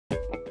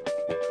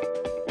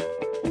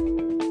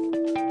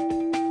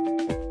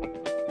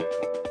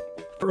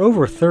For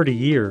over 30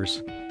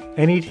 years,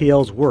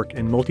 NETL's work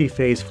in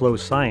multi-phase flow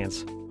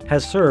science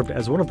has served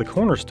as one of the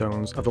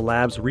cornerstones of the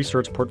lab's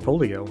research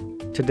portfolio.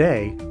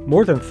 Today,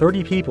 more than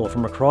 30 people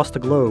from across the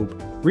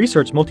globe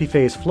research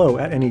multi-phase flow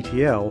at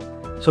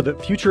NETL so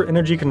that future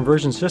energy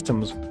conversion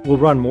systems will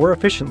run more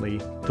efficiently,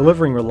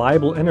 delivering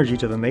reliable energy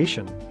to the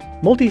nation.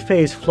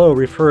 Multi-phase flow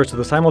refers to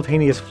the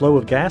simultaneous flow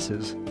of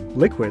gases,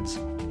 liquids,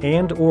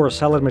 and/or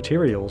solid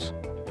materials.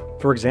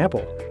 For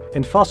example,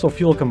 in fossil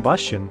fuel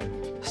combustion,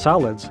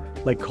 solids,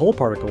 like coal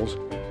particles,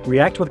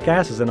 react with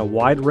gases in a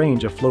wide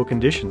range of flow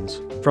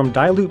conditions, from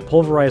dilute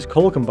pulverized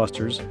coal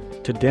combustors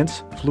to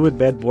dense fluid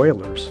bed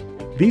boilers.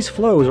 These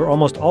flows are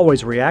almost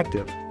always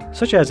reactive,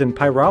 such as in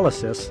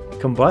pyrolysis,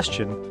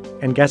 combustion,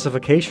 and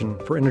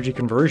gasification for energy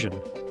conversion,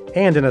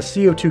 and in a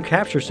CO2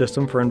 capture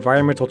system for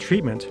environmental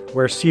treatment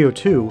where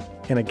CO2,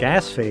 in a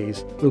gas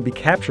phase, will be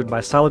captured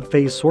by solid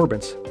phase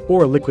sorbents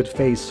or liquid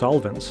phase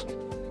solvents.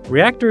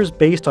 Reactors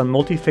based on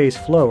multi-phase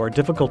flow are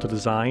difficult to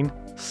design,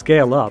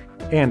 scale up,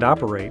 and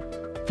operate.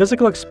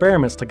 Physical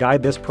experiments to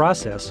guide this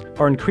process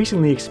are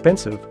increasingly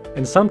expensive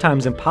and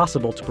sometimes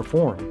impossible to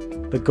perform.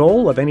 The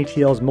goal of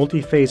NETL's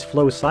multi-phase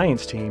flow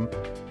science team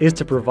is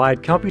to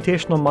provide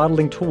computational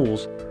modeling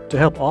tools to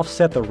help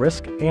offset the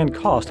risk and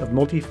cost of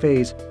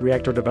multi-phase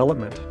reactor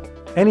development.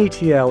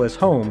 NETL is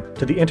home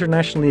to the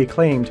internationally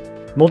acclaimed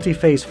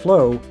Multiphase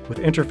Flow with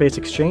Interface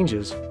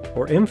Exchanges,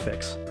 or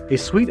MFIX, a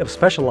suite of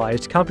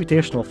specialized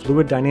computational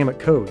fluid dynamic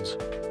codes.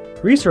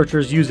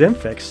 Researchers use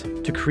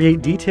MFIX to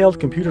create detailed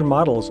computer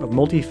models of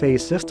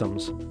multi-phase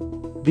systems.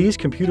 These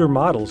computer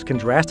models can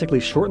drastically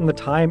shorten the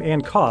time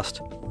and cost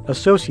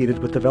associated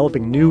with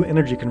developing new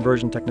energy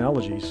conversion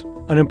technologies.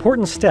 An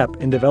important step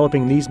in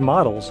developing these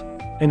models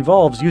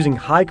involves using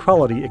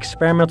high-quality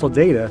experimental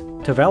data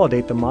to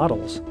validate the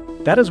models.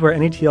 That is where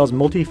NETL's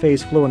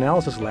Multiphase Flow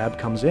Analysis Lab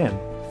comes in.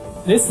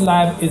 This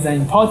lab is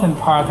an important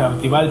part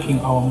of developing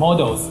our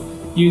models.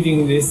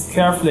 Using these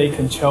carefully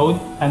controlled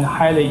and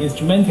highly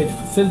instrumented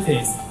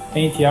facilities,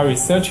 NETL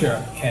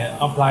researcher can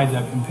apply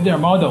the computer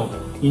model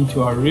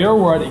into a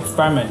real-world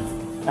experiment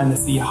and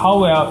see how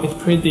well it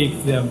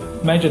predicts the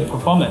measured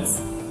performance.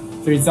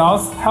 The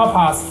results help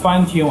us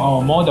fine-tune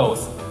our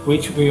models,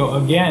 which will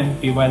again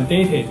be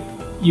validated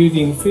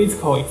using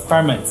physical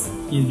experiments.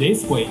 In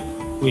this way,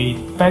 we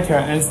better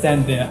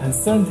understand the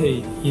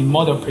uncertainty in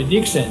model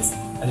predictions,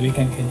 and we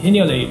can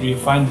continually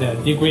refine the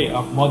degree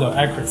of model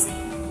accuracy.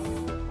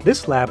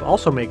 This lab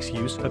also makes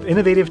use of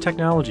innovative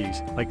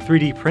technologies like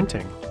 3D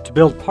printing to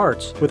build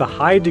parts with a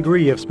high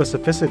degree of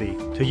specificity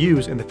to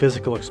use in the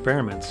physical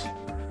experiments.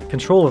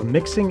 Control of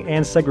mixing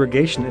and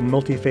segregation in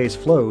multi-phase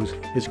flows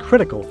is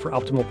critical for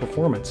optimal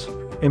performance.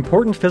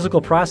 Important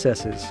physical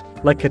processes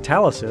like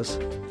catalysis,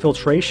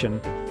 filtration,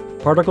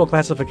 particle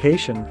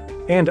classification,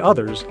 and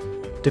others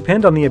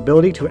depend on the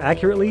ability to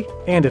accurately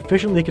and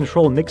efficiently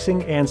control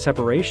mixing and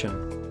separation.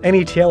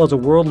 NETL is a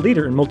world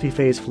leader in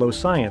multi-phase flow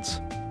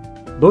science.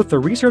 Both the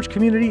research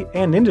community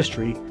and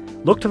industry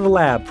look to the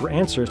lab for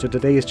answers to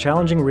today's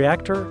challenging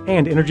reactor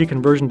and energy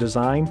conversion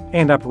design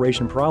and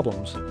operation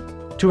problems.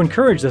 To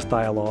encourage this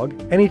dialogue,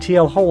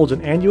 NETL holds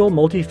an annual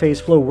multi-phase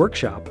flow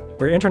workshop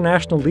where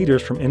international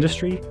leaders from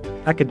industry,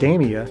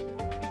 academia,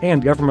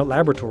 and government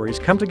laboratories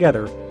come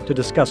together to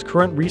discuss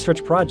current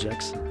research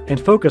projects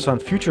and focus on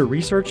future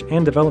research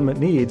and development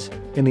needs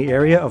in the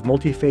area of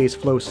multi-phase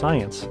flow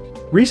science.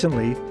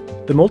 Recently,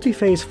 the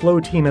Multiphase Flow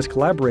team has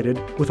collaborated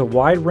with a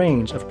wide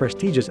range of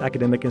prestigious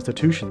academic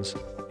institutions,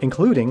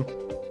 including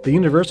the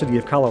University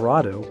of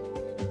Colorado,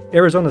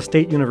 Arizona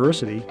State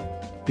University,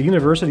 the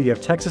University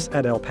of Texas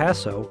at El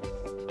Paso,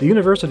 the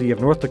University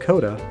of North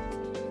Dakota,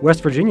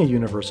 West Virginia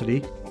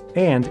University,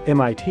 and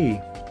MIT.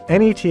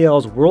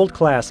 NETL's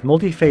world-class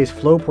multi-phase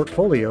flow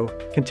portfolio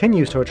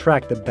continues to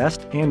attract the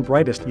best and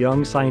brightest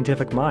young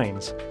scientific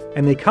minds,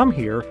 and they come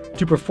here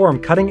to perform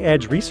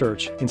cutting-edge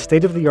research in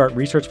state-of-the-art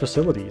research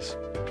facilities.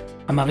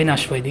 I'm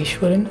Avinash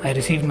Vaidishwaran. I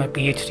received my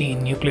PhD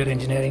in nuclear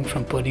engineering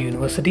from Purdue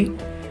University.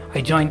 I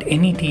joined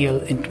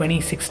NETL in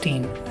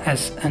 2016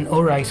 as an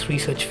ORISE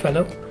research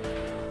fellow.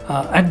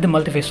 At the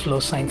Multiphase Flow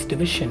Science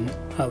Division,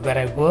 where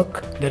I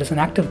work, there is an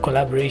active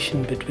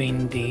collaboration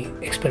between the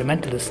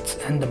experimentalists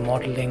and the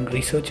modeling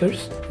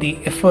researchers. The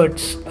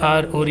efforts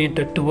are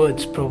oriented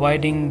towards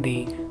providing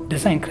the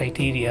design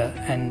criteria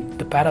and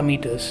the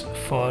parameters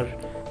for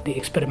the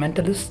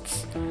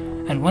experimentalists.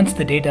 And once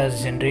the data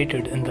is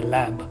generated in the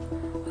lab,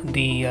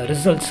 the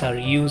results are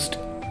used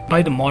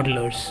by the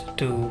modelers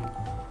to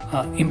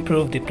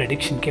improve the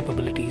prediction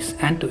capabilities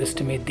and to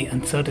estimate the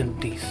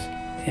uncertainties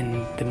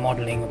in the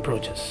modeling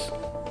approaches.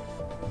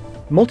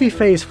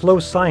 Multi-phase flow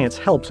science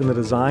helps in the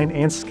design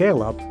and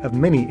scale-up of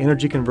many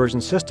energy conversion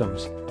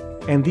systems,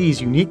 and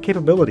these unique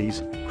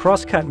capabilities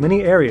cross-cut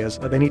many areas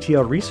of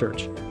NETL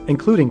research,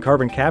 including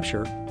carbon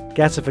capture,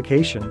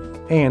 gasification,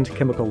 and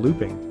chemical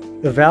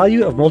looping. The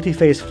value of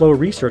multi-phase flow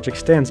research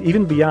extends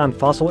even beyond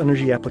fossil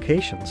energy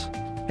applications.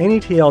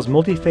 NETL's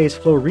multi-phase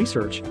flow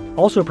research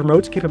also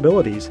promotes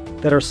capabilities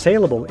that are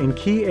saleable in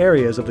key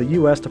areas of the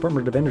U.S.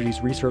 Department of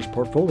Energy's research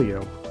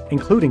portfolio,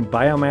 including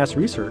biomass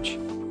research,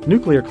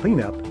 nuclear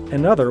cleanup,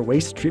 and other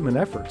waste treatment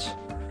efforts.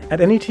 At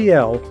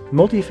NETL,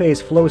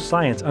 multiphase flow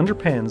science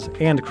underpins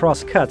and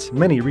cross-cuts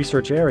many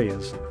research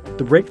areas.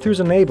 The breakthroughs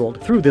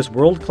enabled through this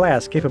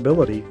world-class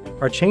capability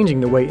are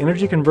changing the way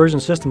energy conversion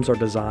systems are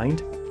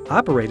designed,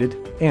 operated,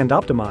 and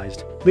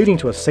optimized, leading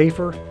to a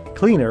safer,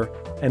 cleaner,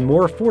 and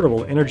more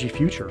affordable energy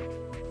future.